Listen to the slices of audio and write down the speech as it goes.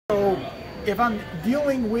if I'm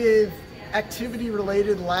dealing with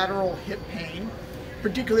activity-related lateral hip pain,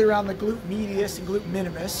 particularly around the glute medius and glute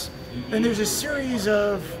minimus, then there's a series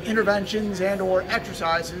of interventions and or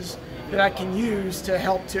exercises that I can use to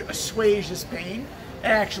help to assuage this pain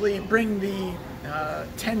and actually bring the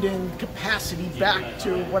tendon capacity back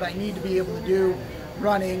to what I need to be able to do,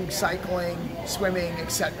 running, cycling, swimming,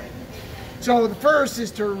 etc. So the first is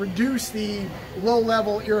to reduce the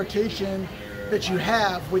low-level irritation that you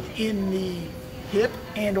have within the hip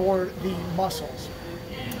and or the muscles.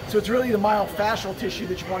 So it's really the myofascial tissue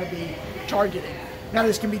that you want to be targeting. Now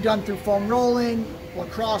this can be done through foam rolling,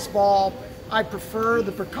 lacrosse ball. I prefer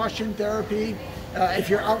the percussion therapy. If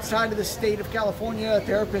you're outside of the state of California, a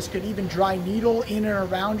therapist could even dry needle in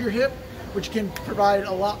and around your hip, which can provide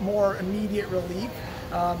a lot more immediate relief.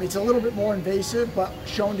 It's a little bit more invasive, but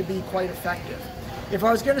shown to be quite effective. If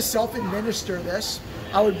I was going to self-administer this,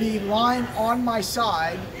 I would be lying on my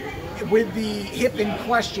side with the hip in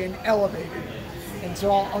question elevated. And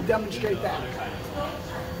so I'll demonstrate that.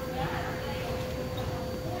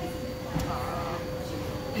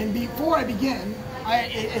 And before I begin,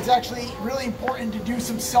 it's actually really important to do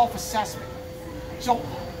some self-assessment. So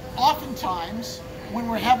oftentimes, when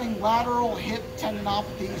we're having lateral hip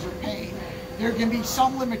tendinopathies or pain, there can be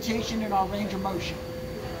some limitation in our range of motion.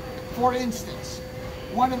 For instance,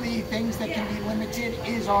 one of the things that can be limited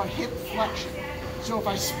is our hip flexion. So if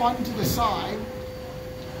I spun to the side,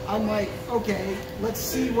 I'm like, okay, let's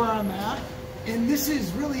see where I'm at. And this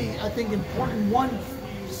is really, I think, important, one,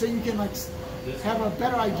 so you can like have a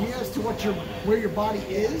better idea as to where your body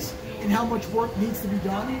is and how much work needs to be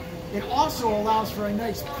done. It also allows for a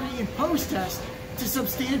nice pre and post test to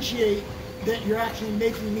substantiate that you're actually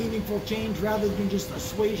making meaningful change rather than just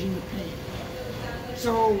assuaging the pain.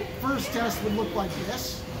 So first test would look like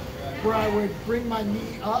this, where I would bring my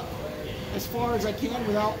knee up as far as I can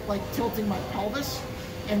without like tilting my pelvis,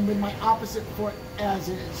 and with my opposite foot as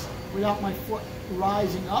is, without my foot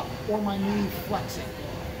rising up or my knee flexing.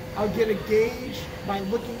 I would get a gauge by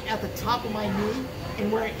looking at the top of my knee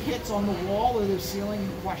and where it hits on the wall or the ceiling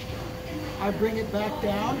in question. I bring it back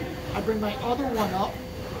down, I bring my other one up,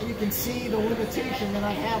 and you can see the limitation that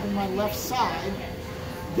I have in my left side.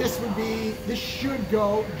 This should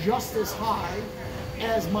go just as high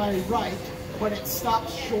as my right, but it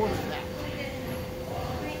stops short of that.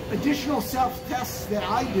 Additional self-tests that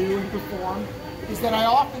I do and perform is that I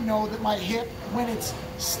often know that my hip, when it's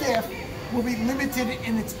stiff, will be limited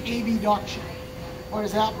in its abduction. What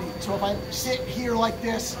does that mean? So if I sit here like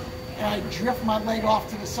this and I drift my leg off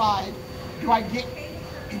to the side, do I get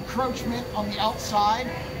encroachment on the outside,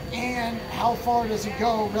 and how far does it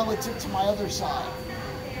go relative to my other side?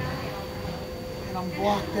 And I'm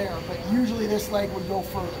blocked there, but usually this leg would go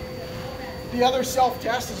further. The other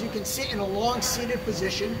self-test is you can sit in a long seated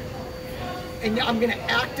position, and I'm going to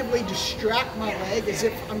actively distract my leg as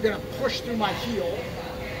if I'm going to push through my heel,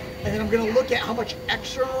 and then I'm going to look at how much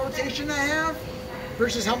external rotation I have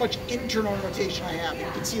versus how much internal rotation I have. And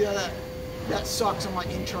you can see that sucks on my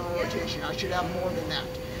internal rotation. I should have more than that.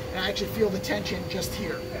 And I actually feel the tension just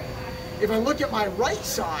here. If I look at my right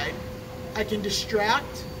side, I can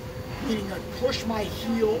distract, meaning I push my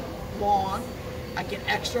heel long. I can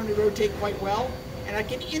externally rotate quite well, and I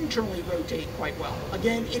can internally rotate quite well.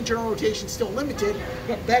 Again, internal rotation is still limited,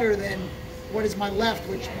 but better than what is my left,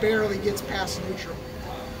 which barely gets past neutral.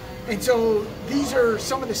 And so these are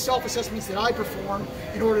some of the self-assessments that I perform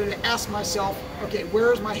in order to ask myself, okay,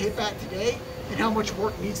 where is my hip at today, and how much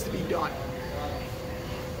work needs to be done?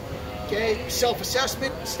 Okay,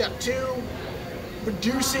 self-assessment, step 2,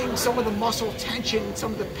 reducing some of the muscle tension,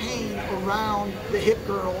 some of the pain around the hip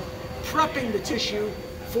girdle, prepping the tissue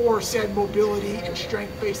for said mobility and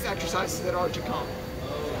strength-based exercises that are to come.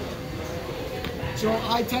 So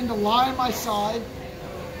I tend to lie on my side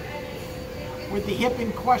with the hip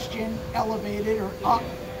in question elevated or up.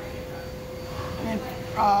 And then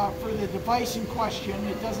for the device in question,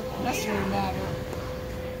 it doesn't necessarily matter.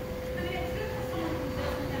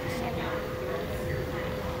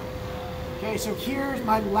 Okay, so here's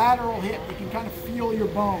my lateral hip. You can kind of feel your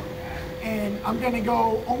bone. And I'm going to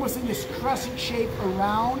go almost in this crescent shape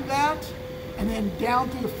around that, and then down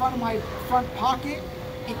through the front of my front pocket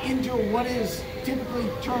and into what is typically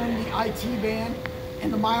termed the IT band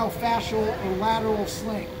and the myofascial or lateral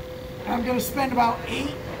sling. And I'm going to spend about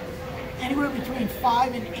anywhere between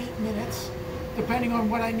 5 and 8 minutes, depending on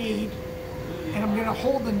what I need. And I'm going to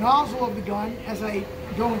hold the nozzle of the gun as I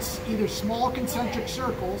go in either small concentric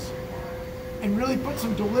circles and really put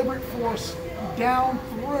some deliberate force down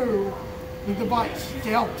through the device to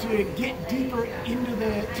help to get deeper into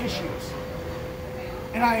the tissues.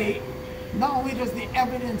 And I not only does the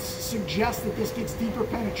evidence suggest that this gets deeper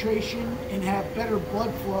penetration and have better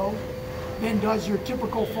blood flow than does your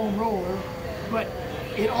typical foam roller, but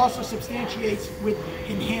it also substantiates with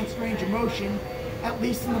enhanced range of motion, at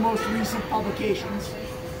least in the most recent publications.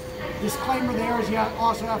 Disclaimer there is you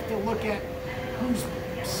also have to look at who's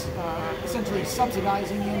essentially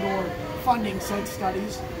subsidizing and or funding said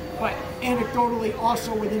studies, but anecdotally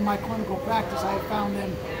also within my clinical practice I have found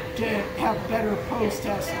them to have better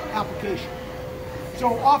post-test application. So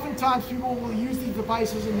oftentimes people will use these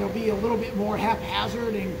devices and they'll be a little bit more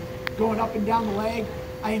haphazard and going up and down the leg.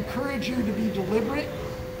 I encourage you to be deliberate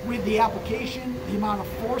with the application, the amount of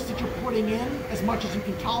force that you're putting in, as much as you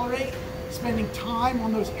can tolerate, spending time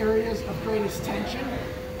on those areas of greatest tension,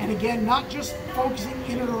 and again, not just focusing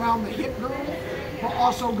in and around the hip girdle, but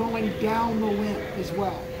also going down the limb as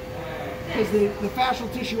well. Because the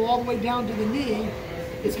fascial tissue all the way down to the knee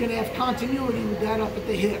is going to have continuity with that up at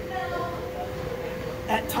the hip.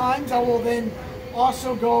 At times, I will then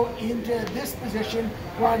also go into this position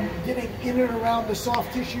where I'm getting in and around the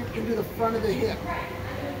soft tissue into the front of the hip.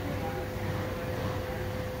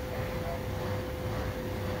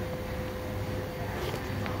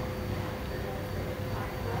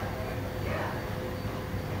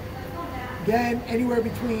 Again, anywhere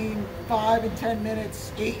between 5 and 10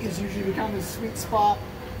 minutes, 8 is usually kind of the sweet spot.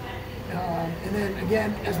 And then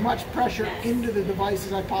again, as much pressure into the device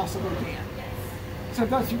as I possibly can.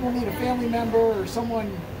 Sometimes people need a family member or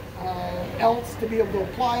someone else to be able to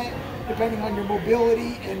apply it, depending on your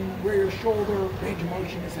mobility and where your shoulder range of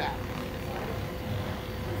motion is at.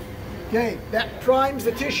 Okay, that primes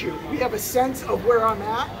the tissue. We have a sense of where I'm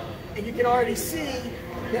at, and you can already see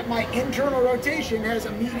that my internal rotation has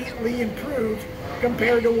immediately improved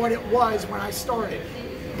compared to what it was when I started.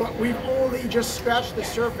 But we've only just scratched the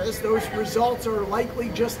surface. Those results are likely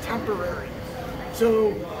just temporary.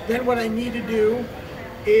 So then what I need to do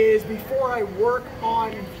is, before I work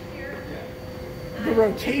on the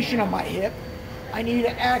rotation of my hip, I need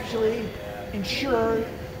to actually ensure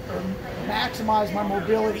or maximize my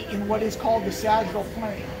mobility in what is called the sagittal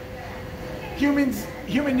plane.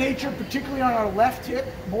 Human nature, particularly on our left hip,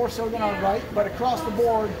 more so than our right, but across the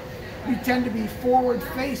board, we tend to be forward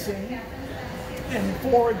facing and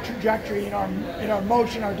forward trajectory in our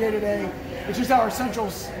motion, our day-to-day. It's just how our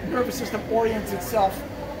central nervous system orients itself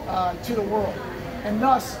to the world. And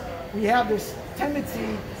thus, we have this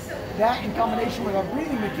tendency, that in combination with our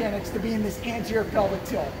breathing mechanics, to be in this anterior pelvic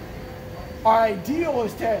tilt. Our ideal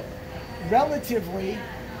is to relatively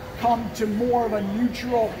come to more of a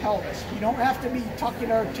neutral pelvis. We don't have to be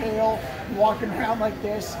tucking our tail, walking around like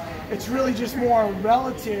this. It's really just more a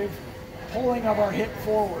relative pulling of our hip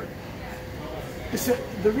forward.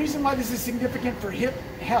 The reason why this is significant for hip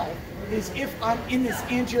health is if I'm in this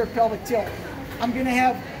anterior pelvic tilt, I'm going to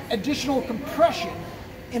have additional compression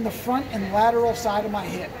in the front and lateral side of my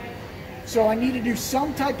hip. So I need to do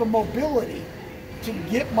some type of mobility to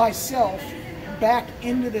get myself back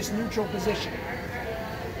into this neutral position.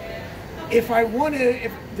 If I want to,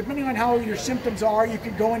 depending on how your symptoms are, you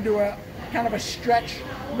could go into a kind of a stretch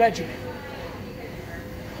regimen.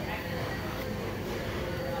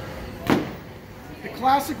 The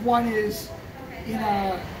classic one is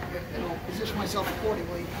I'll position myself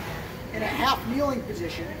accordingly, in a half kneeling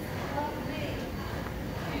position.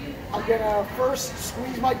 I'm gonna first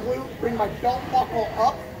squeeze my glute, bring my belt buckle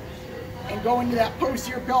up, and go into that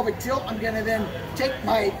posterior pelvic tilt. I'm gonna then take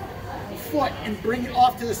my foot and bring it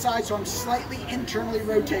off to the side so I'm slightly internally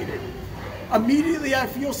rotated. Immediately I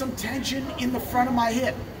feel some tension in the front of my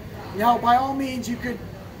hip. Now, by all means, you could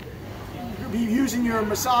be using your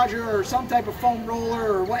massager or some type of foam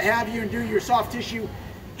roller or what have you and do your soft tissue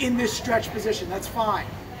in this stretch position. That's fine.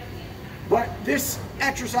 But this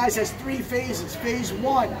exercise has 3 phases. Phase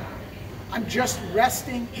 1, I'm just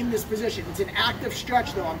resting in this position. It's an active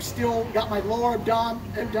stretch though. I'm still got my lower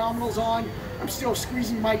abdominals on. I'm still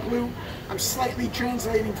squeezing my glute. I'm slightly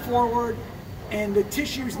translating forward, and the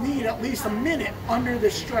tissues need at least a minute under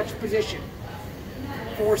the stretch position.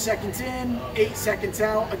 4 seconds in, 8 seconds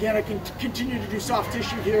out. Again, I can continue to do soft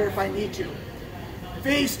tissue here if I need to.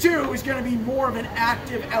 Phase 2 is going to be more of an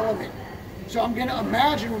active element. So I'm going to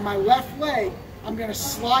imagine with my left leg, I'm going to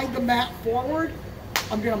slide the mat forward.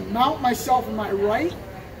 I'm going to mount myself in my right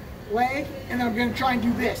leg, and then I'm going to try and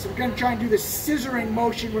do this. I'm going to try and do this scissoring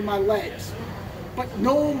motion with my legs. But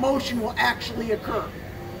no motion will actually occur.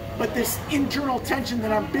 But this internal tension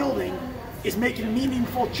that I'm building is making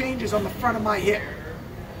meaningful changes on the front of my hip.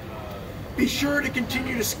 Be sure to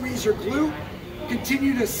continue to squeeze your glute.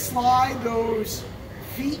 Continue to slide those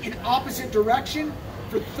feet in opposite direction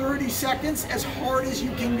for 30 seconds as hard as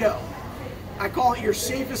you can go. I call it your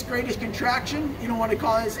safest, greatest contraction. You don't want to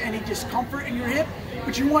cause any discomfort in your hip,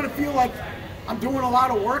 but you want to feel like I'm doing a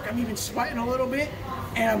lot of work. I'm even sweating a little bit,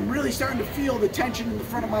 and I'm really starting to feel the tension in the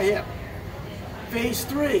front of my hip. Phase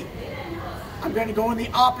 3, I'm going to go in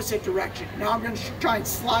the opposite direction. Now I'm going to try and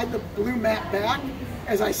slide the blue mat back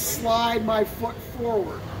as I slide my foot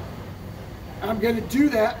forward. And I'm going to do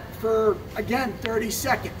that for, again, 30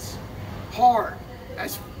 seconds. Hard,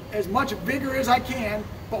 as much vigor as I can,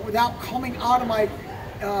 but without coming out of my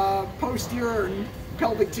posterior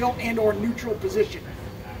pelvic tilt and or neutral position.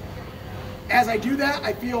 As I do that,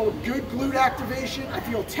 I feel good glute activation. I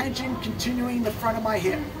feel tension continuing in the front of my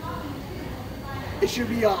hip. It should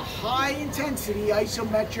be a high intensity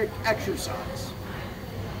isometric exercise.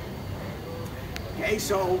 Okay,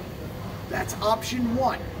 so that's option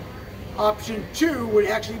 1. Option 2 would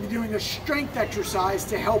actually be doing a strength exercise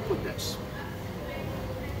to help with this.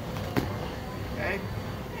 Okay,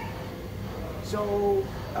 so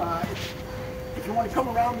if you want to come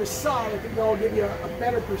around this side, I think I'll give you a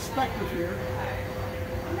better perspective here.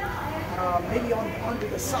 Maybe onto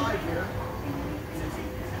the side here.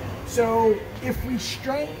 So if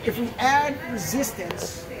we add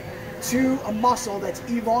resistance to a muscle that's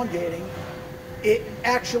elongating, it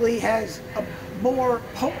actually has a more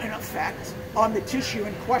potent effect on the tissue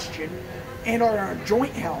in question and on our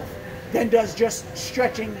joint health than does just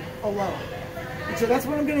stretching alone. And so that's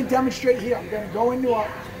what I'm going to demonstrate here. I'm going to go into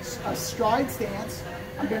a stride stance.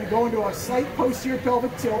 I'm going to go into a slight posterior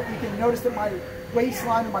pelvic tilt. You can notice that my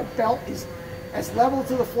waistline and my belt is as level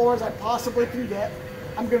to the floor as I possibly can get.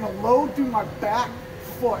 I'm going to load through my back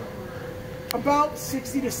foot about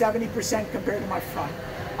 60 to 70% compared to my front.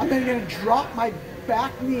 I'm then going to drop my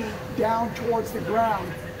back knee down towards the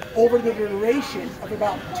ground over the duration of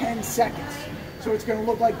about 10 seconds. So it's going to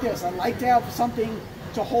look like this. I like to have something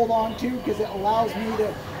to hold on to because it allows me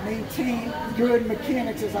to maintain good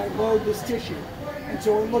mechanics as I load this tissue. And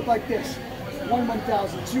so it'll look like this. 1,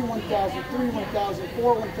 1,000, 2, 1,000, 3, 1,000,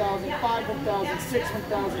 4, 1,000, 5, 1,000, 6,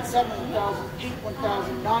 1,000, 7, 1,000, 8,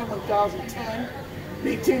 1,000, 9, 1,000, 10.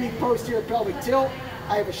 Maintaining posterior pelvic tilt.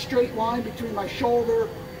 I have a straight line between my shoulder,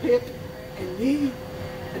 hip, and knee.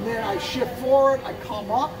 And then I shift forward, I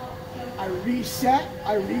come up, I reset,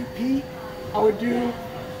 I repeat. I would do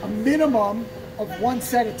a minimum of 1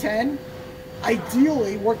 set of 10.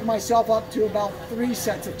 Ideally, working myself up to about 3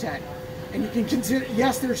 sets of 10. And you can consider,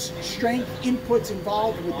 yes, there's strength inputs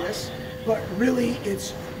involved with this, but really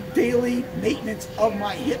it's daily maintenance of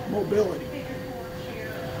my hip mobility.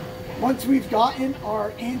 Once we've gotten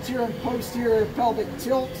our anterior and posterior pelvic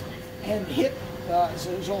tilt and hip,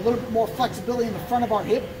 so there's a little bit more flexibility in the front of our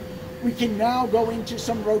hip, we can now go into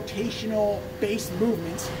some rotational based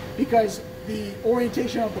movements because the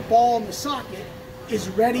orientation of the ball in the socket is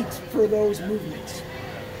ready for those movements.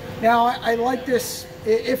 Now, I like this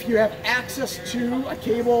if you have access to a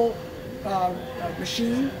cable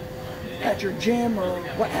machine at your gym or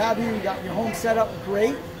what have you. You got your home set up,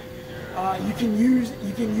 great. You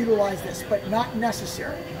can utilize this, but not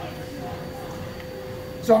necessary.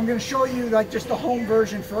 So I'm going to show you like just the home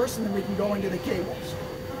version first, and then we can go into the cables.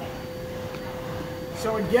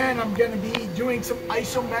 So again, I'm going to be doing some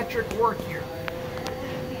isometric work here.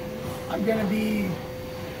 I'm going to be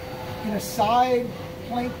in a side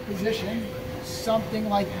plank position, something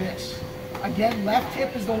like this. Again, left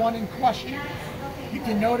hip is the one in question. You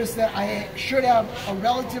can notice that I should have a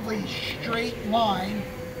relatively straight line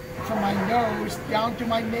from my nose down to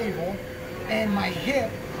my navel, and my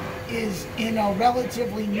hip is in a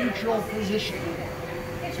relatively neutral position.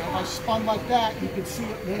 So if I spun like that, you can see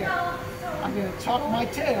it there. I'm going to tuck my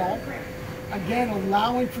tail, again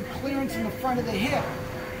allowing for clearance in the front of the hip,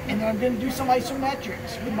 and then I'm going to do some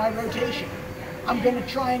isometrics with my rotation. I'm going to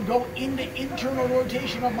try and go into internal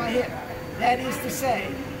rotation of my hip. That is to say,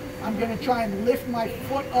 I'm going to try and lift my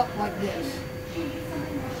foot up like this,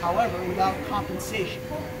 however, without compensation.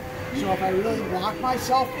 So if I really lock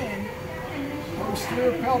myself in,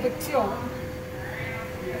 posterior pelvic tilt,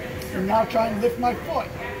 and now try and lift my foot.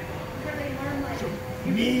 So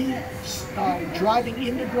me driving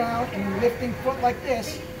in the ground and lifting foot like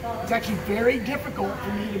this, it's actually very difficult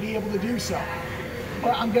for me to be able to do so.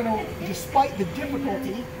 But I'm going to, despite the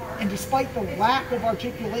difficulty and despite the lack of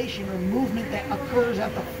articulation or movement that occurs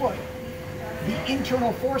at the foot, the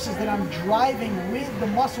internal forces that I'm driving with the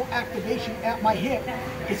muscle activation at my hip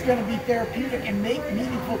is going to be therapeutic and make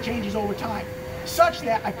meaningful changes over time, such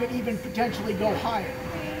that I could even potentially go higher.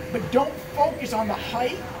 But don't focus on the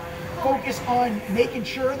height, focus on making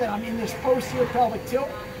sure that I'm in this posterior pelvic tilt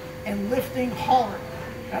and lifting hard.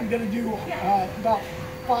 I'm going to do about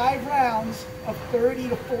 5 rounds of 30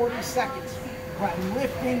 to 40 seconds. where I'm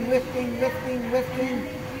lifting, lifting, lifting, lifting.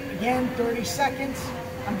 Again, 30 seconds.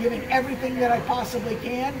 I'm giving everything that I possibly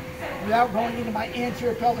can without going into my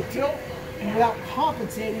anterior pelvic tilt and without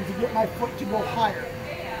compensating to get my foot to go higher.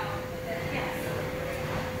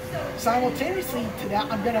 Simultaneously to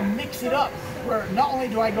that, I'm going to mix it up where not only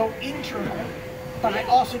do I go internal, but I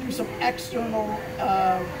also do some external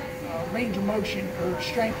range of motion or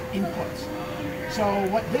strength inputs. So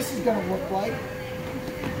what this is going to look like,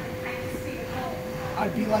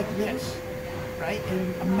 I'd be like this, right?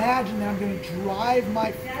 And imagine that I'm going to drive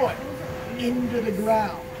my foot into the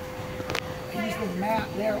ground. I use the mat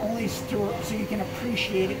there only so you can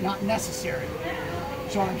appreciate it, not necessary.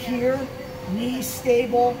 So I'm here, knees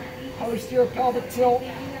stable, posterior pelvic tilt,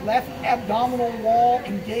 left abdominal wall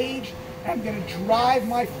engaged, and I'm going to drive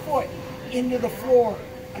my foot into the floor.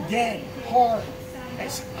 Again, hard,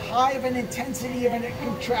 as high of an intensity of a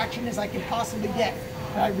contraction as I can possibly get.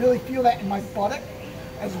 And I really feel that in my buttock,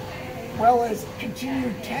 as well as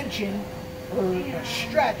continued tension or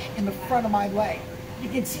stretch in the front of my leg. You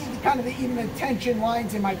can see even the tension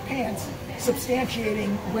lines in my pants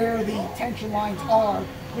substantiating where the tension lines are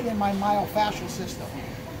within my myofascial system.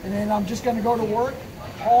 And then I'm just going to go to work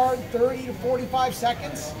hard 30 to 45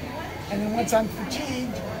 seconds. And then once I'm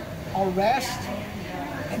fatigued, I'll rest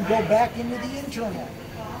and go back into the internal.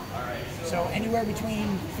 So anywhere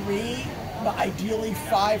between 3, but ideally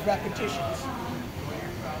 5 repetitions.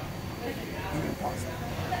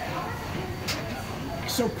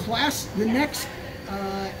 So class, the next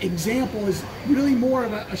example is really more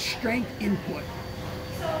of a strength input.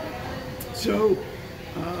 So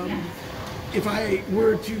if I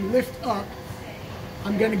were to lift up,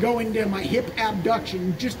 I'm going to go into my hip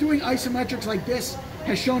abduction. Just doing isometrics like this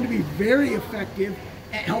has shown to be very effective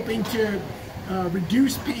at helping to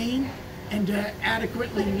reduce pain and to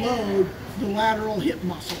adequately load the lateral hip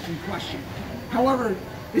muscle in question. However,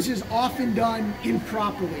 this is often done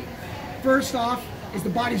improperly. First off, is the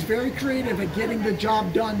body's very creative at getting the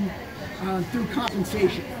job done through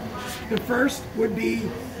compensation. The first would be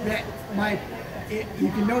that you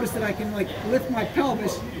can notice that I can like lift my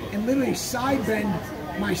pelvis and literally side bend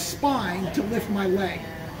my spine to lift my leg.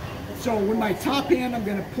 So with my top hand, I'm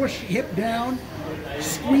going to push hip down,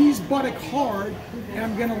 squeeze buttock hard, and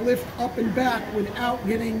I'm going to lift up and back without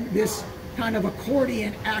getting this kind of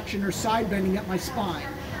accordion action or side bending at my spine.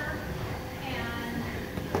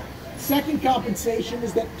 Second compensation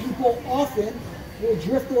is that people often will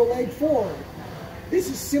drift their leg forward. This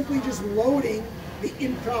is simply just loading the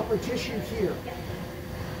improper tissue here.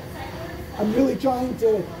 I'm really trying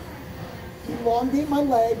to elongate my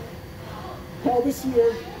leg, pelvis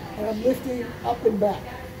here, and I'm lifting up and back.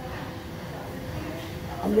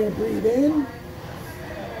 I'm going to breathe in,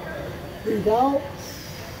 breathe out.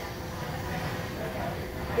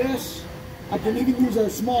 This. I can even use a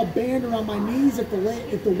small band around my knees if the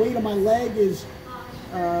weight of my leg is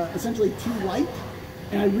essentially too light.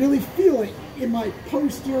 And I really feel it in my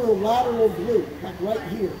posterior lateral glute, like right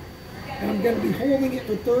here. And I'm going to be holding it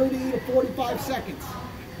for 30 to 45 seconds.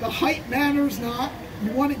 The height matters not.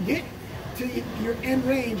 You want to get to your end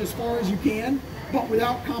range as far as you can, but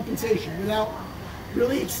without compensation, without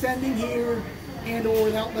really extending here and or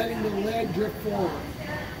without letting the leg drift forward.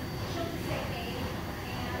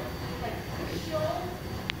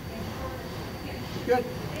 Good.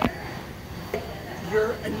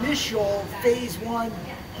 Your initial phase 1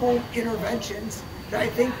 home interventions that I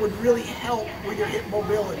think would really help with your hip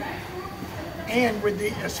mobility and with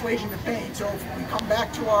the assuaging of pain. So if we come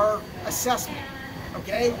back to our assessment,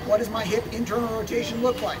 okay, what does my hip internal rotation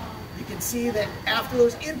look like? You can see that after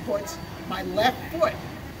those inputs, my left foot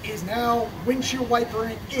is now windshield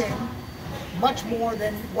wipering in much more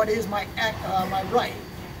than what is my right.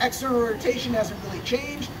 External rotation hasn't really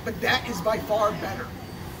changed, but that is by far better.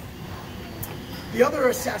 The other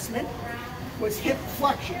assessment was hip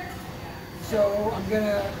flexion. So I'm going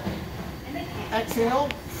to exhale,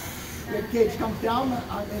 rib cage comes down,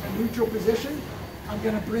 I'm in a neutral position. I'm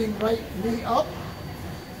going to bring right knee up.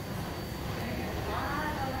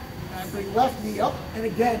 And I bring left knee up, and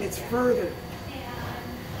again, it's further.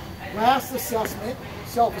 Last assessment,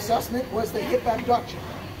 self-assessment, was the hip abduction.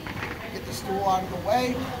 Get the stool out of the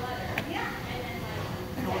way,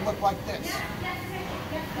 and it would look like this.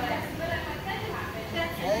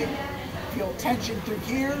 Okay, feel tension through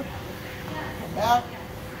here, come back.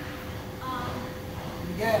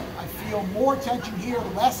 And again, I feel more tension here,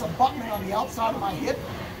 less abutment on the outside of my hip.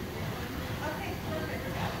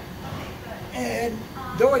 And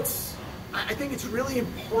though I think it's really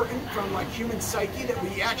important from like human psyche that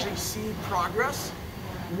we actually see progress.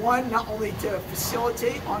 One, not only to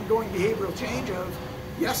facilitate ongoing behavioral change of,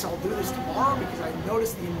 yes, I'll do this tomorrow because I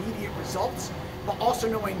noticed the immediate results, but also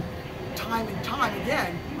knowing time and time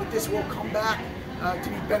again that this will come back to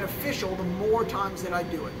be beneficial the more times that I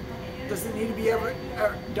do it. Does it need to be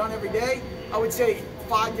done every day? I would say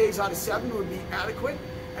 5 days out of 7 would be adequate.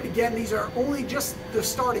 And again, these are only just the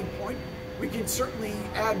starting point. We can certainly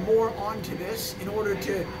add more onto this in order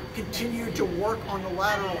to continue to work on the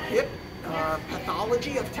lateral hip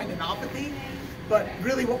pathology of tendinopathy. But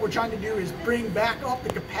really what we're trying to do is bring back up the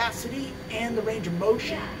capacity and the range of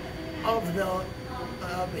motion of the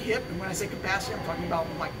hip. And when I say capacity, I'm talking about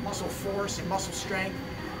like muscle force and muscle strength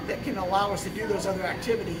that can allow us to do those other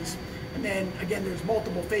activities. And then again, there's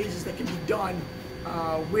multiple phases that can be done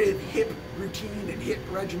with hip routine and hip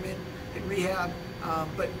regimen and rehab.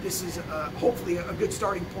 But this is hopefully a good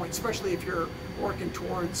starting point, especially if you're working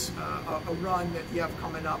towards a run that you have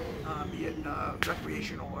coming up, be it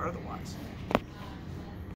recreational or otherwise.